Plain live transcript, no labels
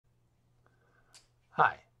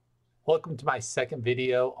Hi, welcome to my second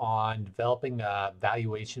video on developing a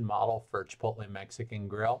valuation model for Chipotle Mexican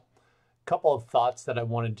Grill. A couple of thoughts that I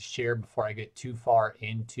wanted to share before I get too far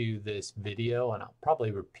into this video, and I'll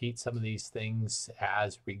probably repeat some of these things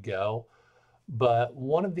as we go. But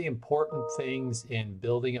one of the important things in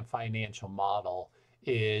building a financial model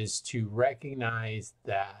is to recognize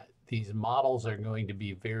that these models are going to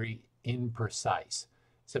be very imprecise.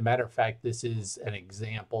 As a matter of fact, this is an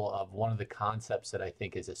example of one of the concepts that I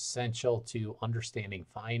think is essential to understanding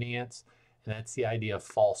finance, and that's the idea of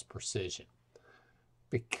false precision.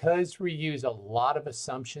 Because we use a lot of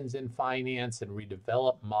assumptions in finance and we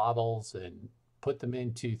develop models and put them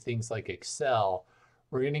into things like Excel,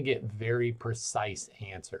 we're going to get very precise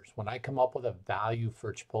answers. When I come up with a value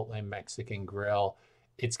for Chipotle Mexican Grill,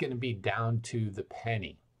 it's going to be down to the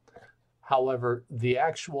penny. However, the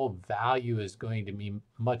actual value is going to be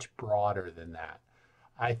much broader than that.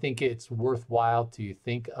 I think it's worthwhile to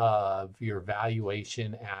think of your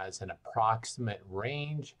valuation as an approximate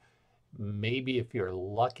range. Maybe if you're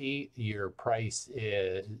lucky, your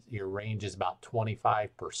range is about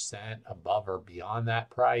 25% above or beyond that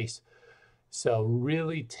price. So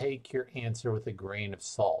really take your answer with a grain of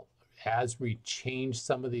salt. As we change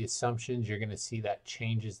some of the assumptions, you're going to see that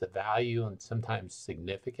changes the value and sometimes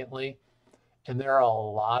significantly. And there are a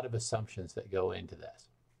lot of assumptions that go into this.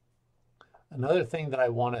 Another thing that I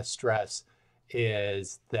want to stress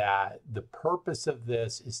is that the purpose of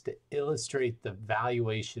this is to illustrate the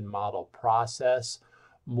valuation model process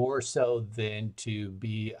more so than to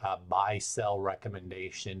be a buy-sell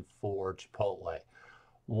recommendation for Chipotle.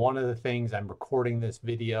 One of the things, I'm recording this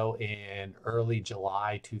video in early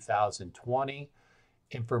July 2020.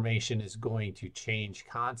 Information is going to change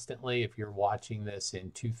constantly. If you're watching this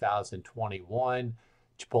in 2021,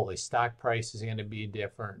 Chipotle's stock price is going to be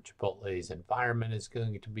different. Chipotle's environment is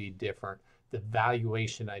going to be different. The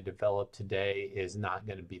valuation I developed today is not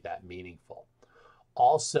going to be that meaningful.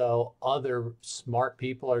 Also, other smart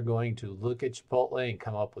people are going to look at Chipotle and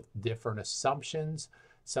come up with different assumptions.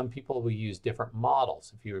 Some people will use different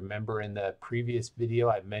models. If you remember in the previous video,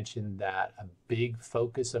 I mentioned that a big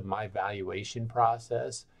focus of my valuation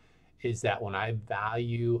process is that when I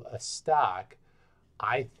value a stock,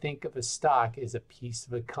 I think of a stock as a piece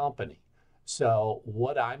of a company. So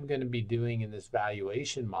what I'm going to be doing in this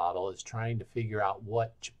valuation model is trying to figure out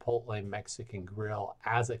what Chipotle Mexican Grill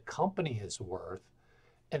as a company is worth,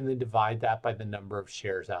 and then divide that by the number of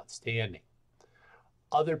shares outstanding.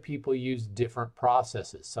 Other people use different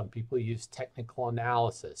processes. Some people use technical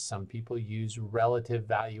analysis. Some people use relative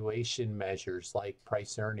valuation measures like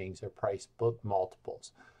price earnings or price book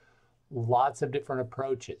multiples. Lots of different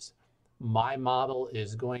approaches. My model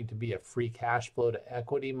is going to be a free cash flow to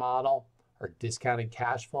equity model or discounted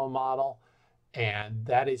cash flow model. And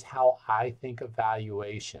that is how I think of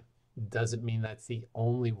valuation. Doesn't mean that's the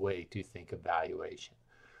only way to think of valuation.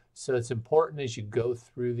 So it's important as you go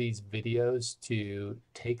through these videos to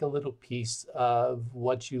take a little piece of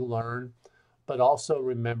what you learn, but also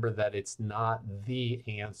remember that it's not the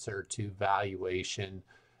answer to valuation.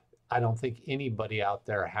 I don't think anybody out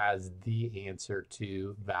there has the answer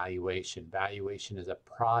to valuation. Valuation is a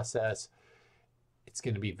process. It's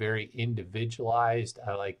going to be very individualized.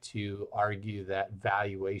 I like to argue that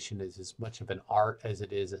valuation is as much of an art as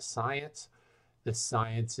it is a science. The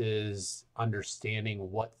science is understanding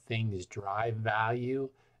what things drive value.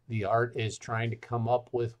 The art is trying to come up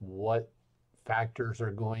with what factors are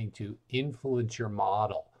going to influence your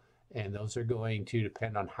model. And those are going to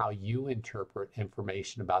depend on how you interpret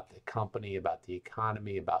information about the company, about the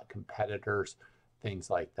economy, about competitors, things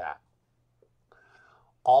like that.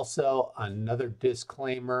 Also, another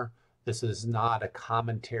disclaimer. This is not a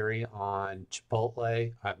commentary on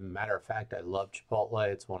Chipotle. As a matter of fact, I love Chipotle.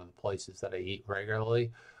 It's one of the places that I eat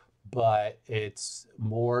regularly, but it's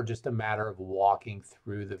more just a matter of walking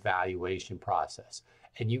through the valuation process.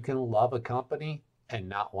 And you can love a company and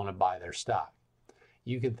not want to buy their stock.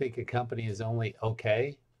 You can think a company is only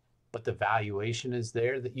okay, but the valuation is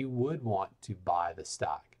there that you would want to buy the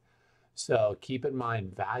stock. So keep in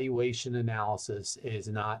mind, valuation analysis is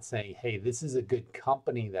not saying, hey, this is a good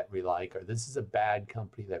company that we like, or this is a bad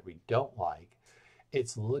company that we don't like.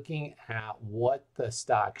 It's looking at what the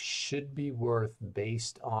stock should be worth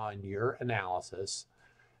based on your analysis,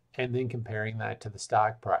 and then comparing that to the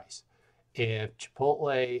stock price. If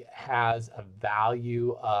Chipotle has a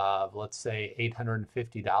value of, let's say,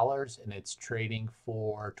 $850 and it's trading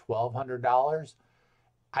for $1,200,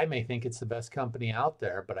 I may think it's the best company out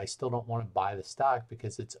there, but I still don't want to buy the stock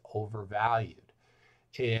because it's overvalued.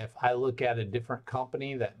 If I look at a different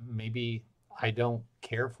company that maybe I don't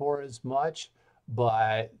care for as much,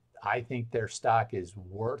 but I think their stock is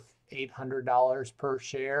worth $800 per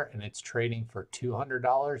share and it's trading for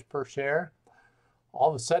 $200 per share, all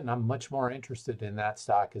of a sudden I'm much more interested in that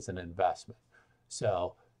stock as an investment.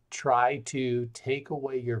 So try to take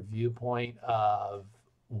away your viewpoint of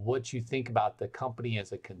what you think about the company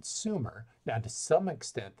as a consumer. Now, to some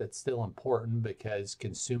extent, that's still important because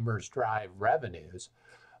consumers drive revenues,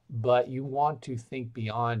 but you want to think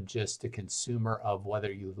beyond just a consumer of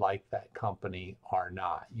whether you like that company or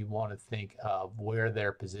not. You want to think of where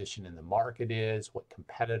their position in the market is, what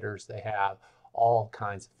competitors they have, all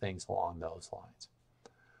kinds of things along those lines.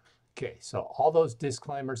 Okay, so all those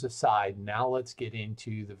disclaimers aside, now let's get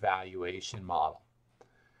into the valuation model.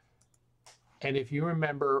 And if you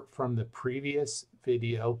remember from the previous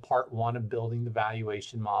video, part 1 of building the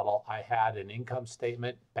valuation model, I had an income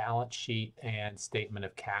statement, balance sheet, and statement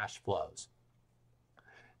of cash flows.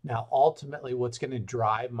 Now, ultimately, what's going to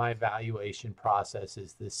drive my valuation process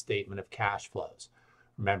is this statement of cash flows.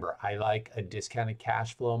 Remember, I like a discounted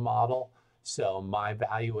cash flow model, so my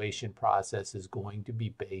valuation process is going to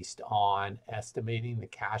be based on estimating the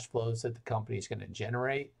cash flows that the company is going to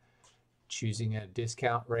generate, choosing a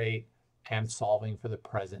discount rate, and solving for the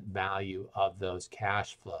present value of those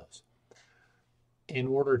cash flows. In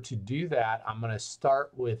order to do that, I'm going to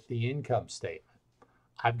start with the income statement.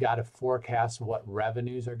 I've got to forecast what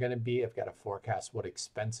revenues are going to be. I've got to forecast what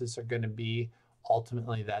expenses are going to be.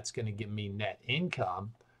 Ultimately, that's going to give me net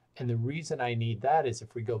income. And the reason I need that is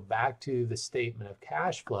if we go back to the statement of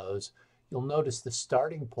cash flows, you'll notice the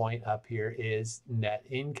starting point up here is net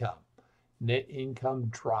income. Net income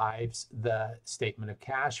drives the statement of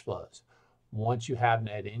cash flows. Once you have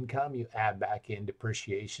net income, you add back in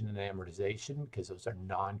depreciation and amortization because those are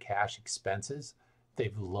non-cash expenses.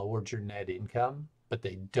 They've lowered your net income, but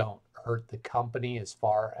they don't hurt the company as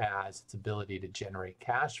far as its ability to generate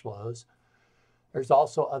cash flows. There's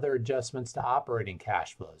also other adjustments to operating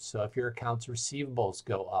cash flows. So if your accounts receivables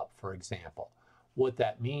go up, for example, what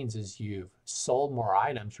that means is you've sold more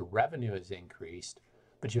items, your revenue has increased,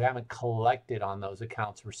 but you haven't collected on those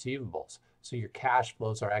accounts receivables. So your cash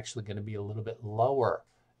flows are actually going to be a little bit lower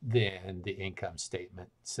than the income statement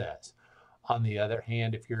says. On the other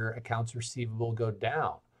hand, if your accounts receivable go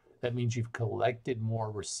down, that means you've collected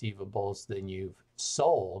more receivables than you've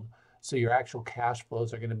sold. So your actual cash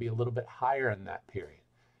flows are going to be a little bit higher in that period.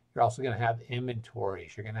 You're also going to have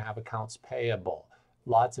inventories. You're going to have accounts payable.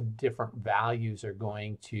 Lots of different values are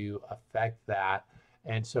going to affect that.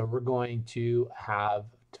 And so we're going to have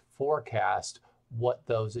to forecast what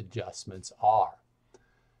those adjustments are.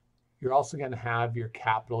 You're also going to have your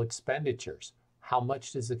capital expenditures. How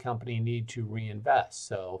much does the company need to reinvest?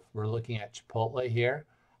 So if we're looking at Chipotle here,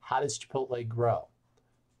 how does Chipotle grow?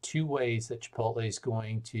 2 ways that Chipotle is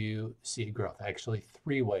going to see growth. Actually,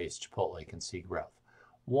 3 ways Chipotle can see growth.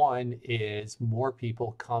 One is more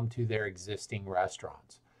people come to their existing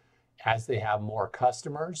restaurants. As they have more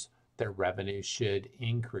customers, their revenue should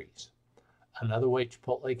increase. Another way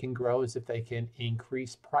Chipotle can grow is if they can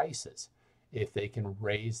increase prices. If they can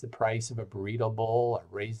raise the price of a burrito bowl or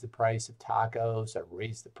raise the price of tacos or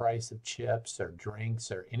raise the price of chips or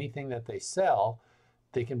drinks or anything that they sell,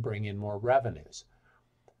 they can bring in more revenues.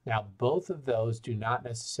 Now, both of those do not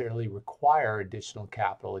necessarily require additional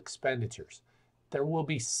capital expenditures. There will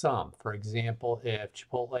be some. For example, if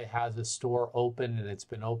Chipotle has a store open and it's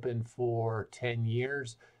been open for 10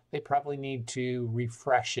 years, they probably need to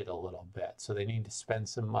refresh it a little bit. So they need to spend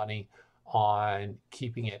some money on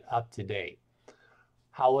keeping it up to date.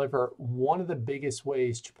 However, one of the biggest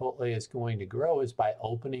ways Chipotle is going to grow is by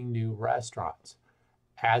opening new restaurants.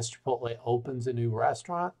 As Chipotle opens a new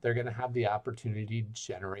restaurant, they're going to have the opportunity to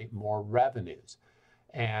generate more revenues.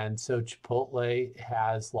 And so Chipotle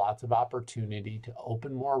has lots of opportunity to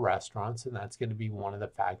open more restaurants, and that's going to be one of the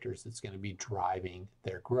factors that's going to be driving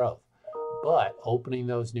their growth. But opening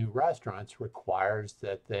those new restaurants requires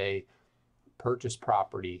that they purchase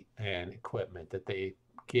property and equipment, that they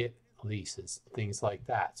get leases, things like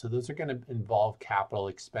that. So those are going to involve capital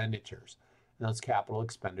expenditures. And those capital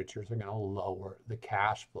expenditures are going to lower the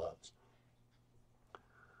cash flows.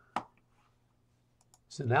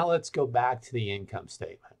 So now let's go back to the income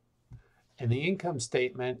statement. And the income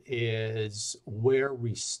statement is where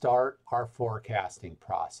we start our forecasting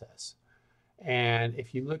process. And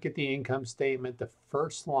if you look at the income statement, the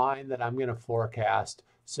first line that I'm going to forecast,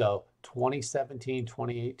 so 2017,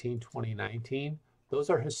 2018, 2019,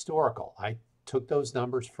 those are historical. I took those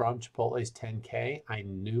numbers from Chipotle's 10K. I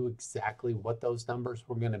knew exactly what those numbers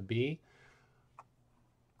were going to be.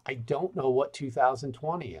 I don't know what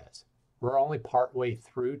 2020 is. We're only partway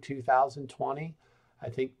through 2020. I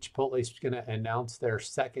think Chipotle is going to announce their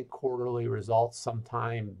second quarterly results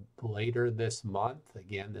sometime later this month.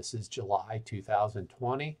 Again, this is July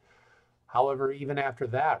 2020. However, even after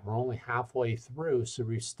that, we're only halfway through, so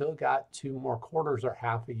we've still got 2 more quarters or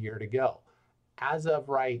half a year to go. As of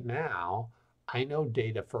right now, I know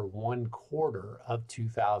data for 1 quarter of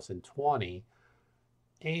 2020.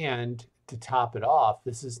 And to top it off,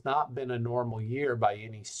 this has not been a normal year by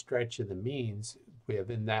any stretch of the means.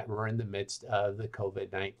 In that we're in the midst of the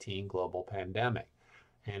COVID-19 global pandemic.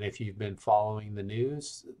 And if you've been following the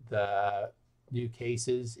news, the new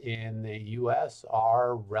cases in the US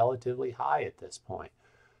are relatively high at this point.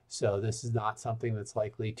 So this is not something that's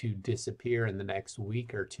likely to disappear in the next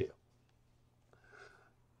week or two.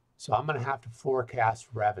 So I'm going to have to forecast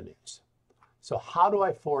revenues. So how do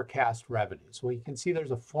I forecast revenues? Well, you can see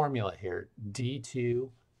there's a formula here, D2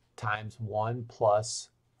 times 1 plus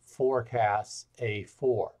forecasts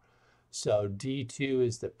A4. So D2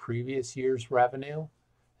 is the previous year's revenue,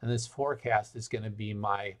 and this forecast is going to be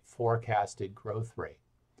my forecasted growth rate.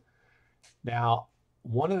 Now,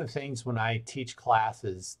 one of the things when I teach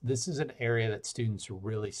classes, this is an area that students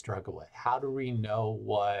really struggle with. How do we know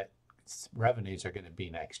what revenues are going to be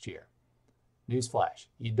next year? Newsflash,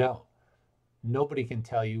 you don't. Nobody can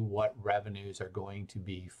tell you what revenues are going to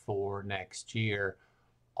be for next year,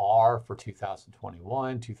 are for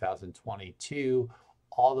 2021, 2022,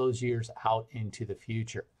 all those years out into the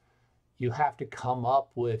future. You have to come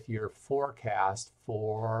up with your forecast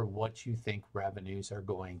for what you think revenues are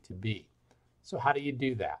going to be. So how do you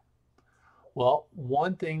do that? Well,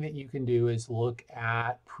 one thing that you can do is look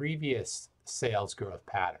at previous sales growth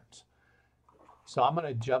patterns. So I'm going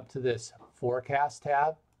to jump to this forecast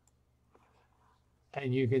tab.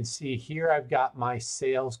 And you can see here I've got my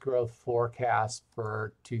sales growth forecast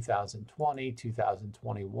for 2020,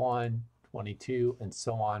 2021, 22, and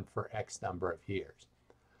so on for X number of years.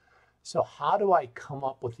 So how do I come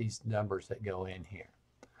up with these numbers that go in here?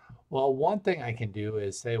 Well, one thing I can do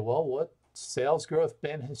is say, well, what's sales growth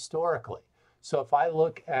been historically? So if I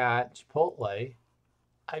look at Chipotle,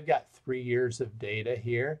 I've got 3 years of data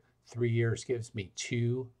here. 3 years gives me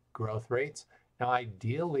 2 growth rates. Now,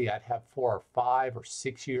 ideally, I'd have 4 or 5 or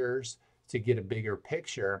 6 years to get a bigger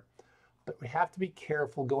picture, but we have to be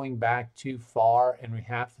careful going back too far, and we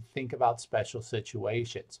have to think about special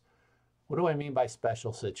situations. What do I mean by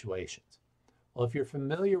special situations? Well, if you're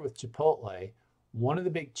familiar with Chipotle, one of the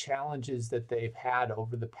big challenges that they've had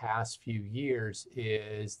over the past few years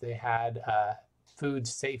is they had a food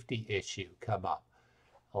safety issue come up.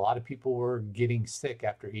 A lot of people were getting sick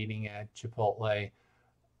after eating at Chipotle.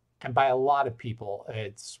 And by a lot of people,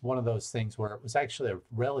 it's one of those things where it was actually a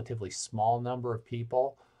relatively small number of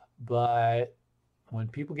people, but when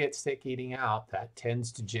people get sick eating out, that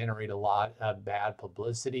tends to generate a lot of bad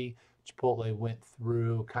publicity. Chipotle went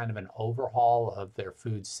through kind of an overhaul of their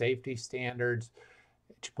food safety standards.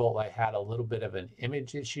 Chipotle had a little bit of an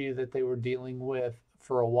image issue that they were dealing with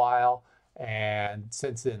for a while. And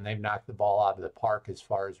since then, they've knocked the ball out of the park as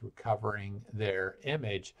far as recovering their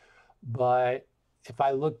image. But if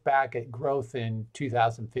I look back at growth in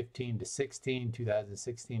 2015 to 16,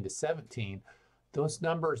 2016 to 17, those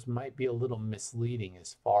numbers might be a little misleading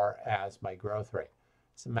as far as my growth rate.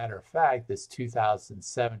 As a matter of fact, this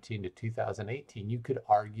 2017 to 2018, you could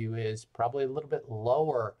argue is probably a little bit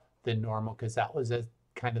lower than normal because that was a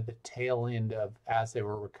kind of the tail end of as they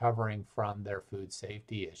were recovering from their food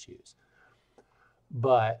safety issues.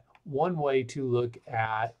 But one way to look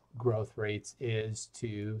at growth rates is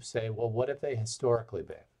to say, well, what have they historically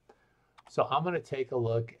been? So I'm going to take a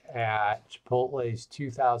look at Chipotle's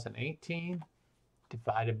 2018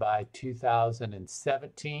 divided by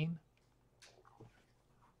 2017,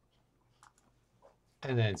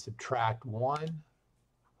 and then subtract 1.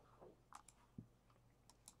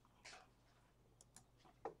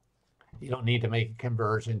 You don't need to make a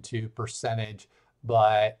conversion to percentage,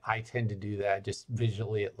 but I tend to do that just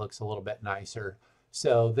visually. It looks a little bit nicer.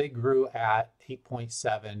 So they grew at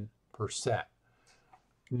 8.7%.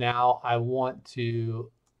 Now I want to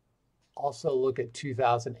also look at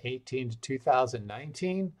 2018 to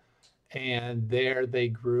 2019, and there they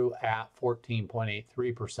grew at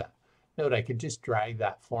 14.83%. Note I could just drag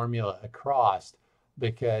that formula across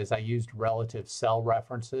because I used relative cell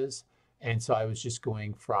references, and so I was just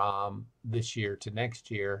going from this year to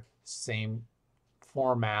next year, same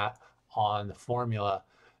format on the formula.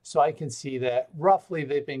 So I can see that roughly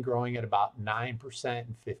they've been growing at about 9%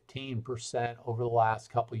 and 15% over the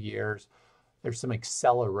last couple of years. There's some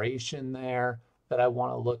acceleration there that I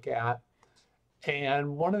want to look at.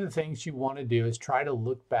 And one of the things you want to do is try to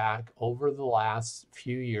look back over the last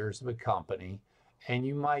few years of a company And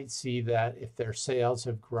you might see that if their sales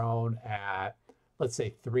have grown at, let's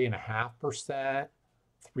say, 3.5%,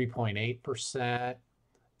 3.8%,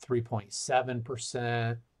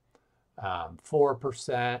 3.7%,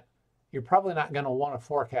 4%, you're probably not going to want to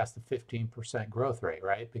forecast a 15% growth rate,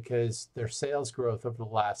 right? Because their sales growth over the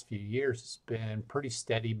last few years has been pretty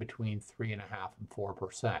steady between 3.5% and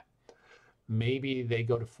 4%. Maybe they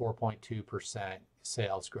go to 4.2%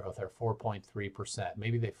 sales growth or 4.3%.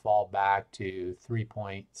 Maybe they fall back to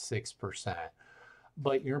 3.6%.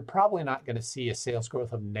 But you're probably not going to see a sales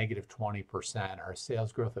growth of negative 20% or a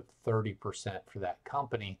sales growth of 30% for that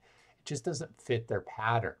company. It just doesn't fit their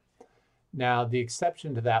pattern. Now, the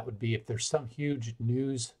exception to that would be if there's some huge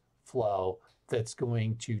news flow that's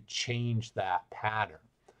going to change that pattern.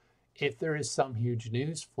 If there is some huge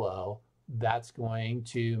news flow, that's going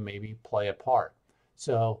to maybe play a part.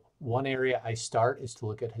 So one area I start is to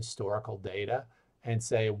look at historical data and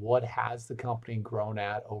say, what has the company grown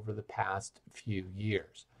at over the past few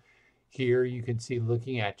years? Here you can see,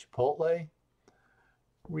 looking at Chipotle,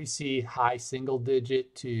 we see high single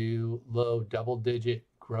digit to low double digit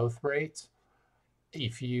growth rates.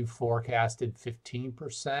 If you forecasted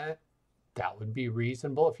 15%, that would be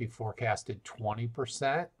reasonable. If you forecasted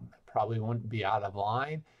 20%, probably wouldn't be out of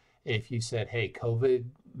line. If you said, hey, COVID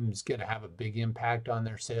is going to have a big impact on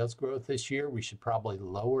their sales growth this year, we should probably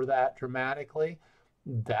lower that dramatically.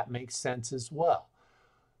 That makes sense as well.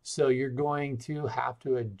 So you're going to have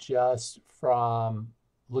to adjust from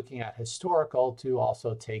looking at historical to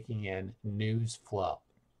also taking in news flow.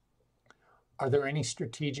 Are there any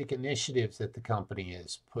strategic initiatives that the company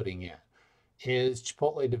is putting in? Is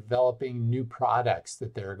Chipotle developing new products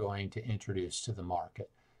that they're going to introduce to the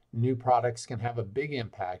market? New products can have a big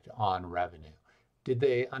impact on revenue. Did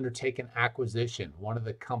they undertake an acquisition? One of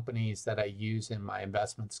the companies that I use in my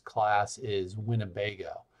investments class is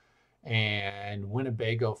Winnebago. And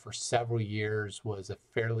Winnebago for several years was a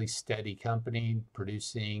fairly steady company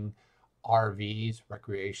producing RVs,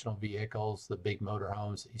 recreational vehicles, the big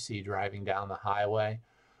motorhomes that you see driving down the highway.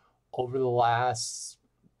 Over the last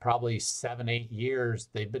probably 7-8 years,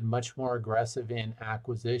 they've been much more aggressive in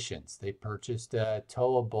acquisitions. They purchased a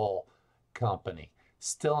towable company,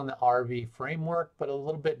 still in the RV framework, but a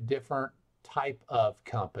little bit different type of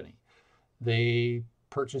company. They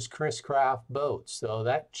purchased Chris Craft boats, so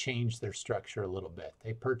that changed their structure a little bit.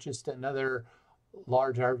 They purchased another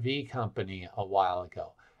large RV company a while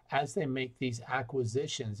ago. As they make these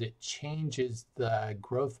acquisitions, it changes the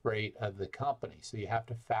growth rate of the company, so you have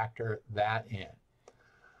to factor that in.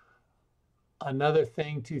 Another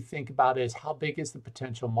thing to think about is how big is the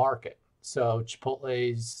potential market? So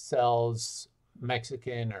Chipotle sells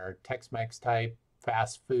Mexican or Tex-Mex type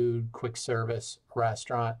fast food, quick service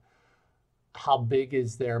restaurant. How big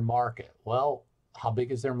is their market? Well, how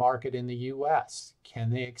big is their market in the US?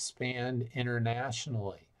 Can they expand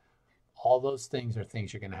internationally? All those things are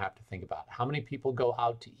things you're going to have to think about. How many people go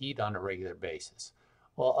out to eat on a regular basis?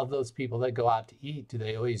 Well, of those people that go out to eat, do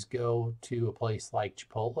they always go to a place like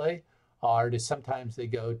Chipotle? Or do sometimes they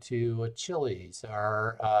go to a Chili's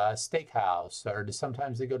or a steakhouse? Or do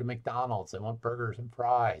sometimes they go to McDonald's? They want burgers and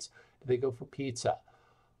fries. Do they go for pizza?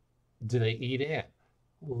 Do they eat in?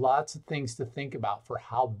 Lots of things to think about for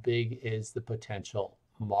how big is the potential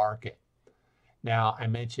market. Now, I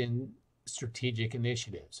mentioned strategic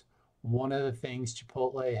initiatives. One of the things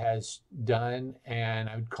Chipotle has done, and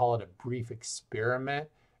I would call it a brief experiment,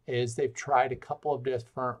 is they've tried a couple of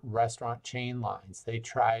different restaurant chain lines. They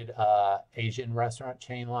tried an Asian restaurant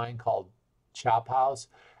chain line called Chop House,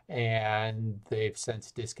 and they've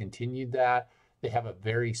since discontinued that. They have a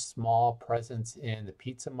very small presence in the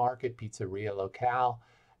pizza market, Pizzeria Locale,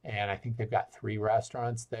 and I think they've got 3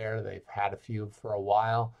 restaurants there. They've had a few for a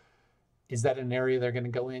while. Is that an area they're going to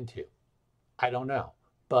go into? I don't know,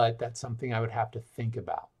 but that's something I would have to think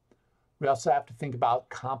about. We also have to think about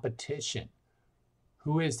competition.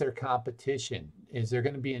 Who is their competition? Is there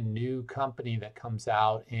going to be a new company that comes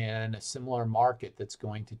out in a similar market that's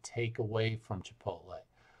going to take away from Chipotle?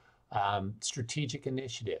 Strategic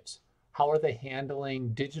initiatives. How are they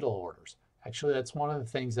handling digital orders? Actually, that's one of the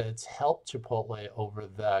things that's helped Chipotle over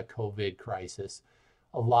the COVID crisis.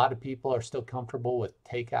 A lot of people are still comfortable with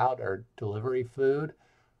takeout or delivery food.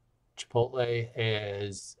 Chipotle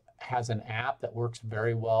has an app that works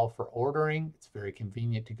very well for ordering. It's very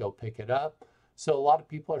convenient to go pick it up. So a lot of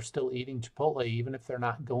people are still eating Chipotle even if they're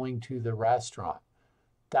not going to the restaurant.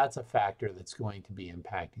 That's a factor that's going to be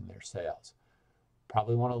impacting their sales.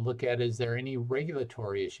 Probably want to look at, is there any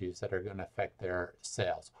regulatory issues that are going to affect their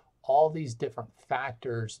sales? All these different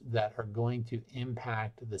factors that are going to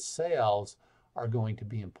impact the sales are going to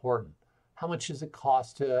be important. How much does it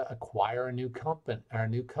cost to acquire a new company or a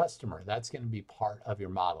new customer? That's going to be part of your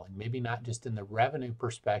modeling. Maybe not just in the revenue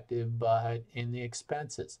perspective, but in the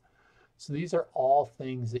expenses. So these are all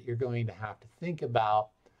things that you're going to have to think about.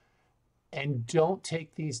 And don't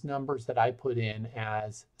take these numbers that I put in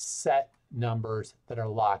as set numbers that are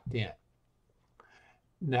locked in.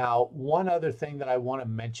 Now, one other thing that I want to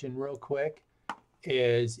mention real quick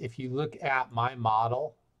is if you look at my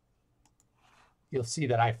model, you'll see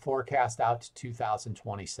that I forecast out to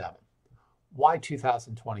 2027. Why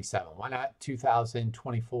 2027? Why not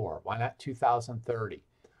 2024? Why not 2030?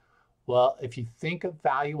 Well, if you think of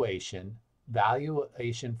valuation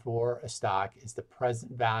for a stock is the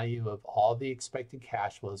present value of all the expected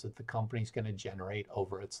cash flows that the company is going to generate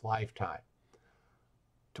over its lifetime.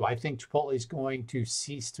 Do I think Chipotle is going to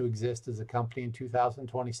cease to exist as a company in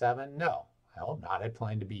 2027? No, I hope not. I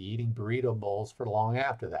plan to be eating burrito bowls for long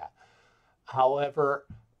after that. However,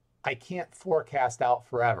 I can't forecast out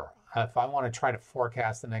forever. If I want to try to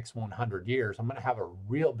forecast the next 100 years, I'm going to have a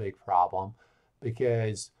real big problem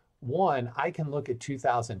because one, I can look at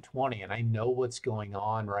 2020 and I know what's going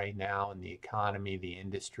on right now in the economy, the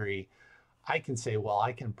industry. I can say, well,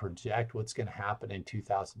 I can project what's going to happen in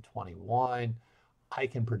 2021. I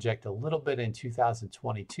can project a little bit in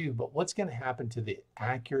 2022, but what's going to happen to the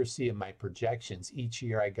accuracy of my projections each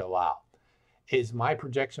year I go out? Is my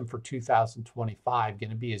projection for 2025 going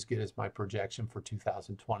to be as good as my projection for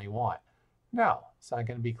 2021? No, it's not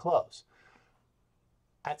going to be close.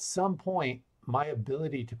 At some point, my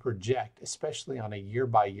ability to project, especially on a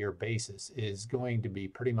year-by-year basis, is going to be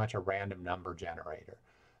pretty much a random number generator.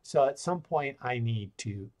 So at some point, I need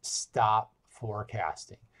to stop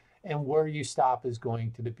forecasting. And where you stop is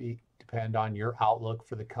going to depend on your outlook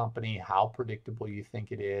for the company, how predictable you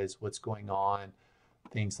think it is, what's going on,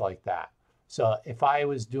 things like that. So if I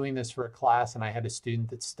was doing this for a class and I had a student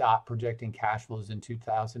that stopped projecting cash flows in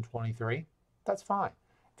 2023, that's fine.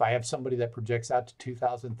 If I have somebody that projects out to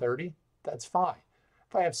 2030, that's fine.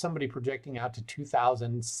 If I have somebody projecting out to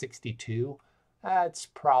 2062, that's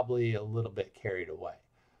probably a little bit carried away.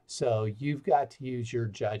 So you've got to use your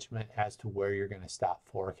judgment as to where you're going to stop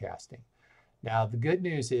forecasting. Now, the good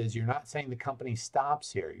news is you're not saying the company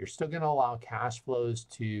stops here. You're still going to allow cash flows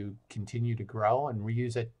to continue to grow, and we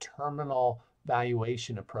use a terminal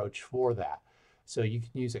valuation approach for that. So you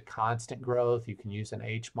can use a constant growth, you can use an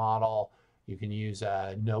H model, you can use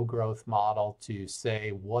a no growth model to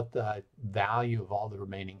say what the value of all the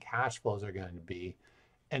remaining cash flows are going to be,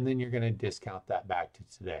 and then you're going to discount that back to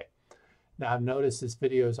today. Now, I've noticed this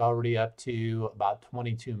video is already up to about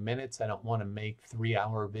 22 minutes. I don't want to make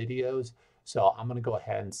 3-hour videos. So I'm going to go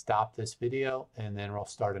ahead and stop this video, and then we'll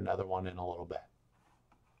start another one in a little bit.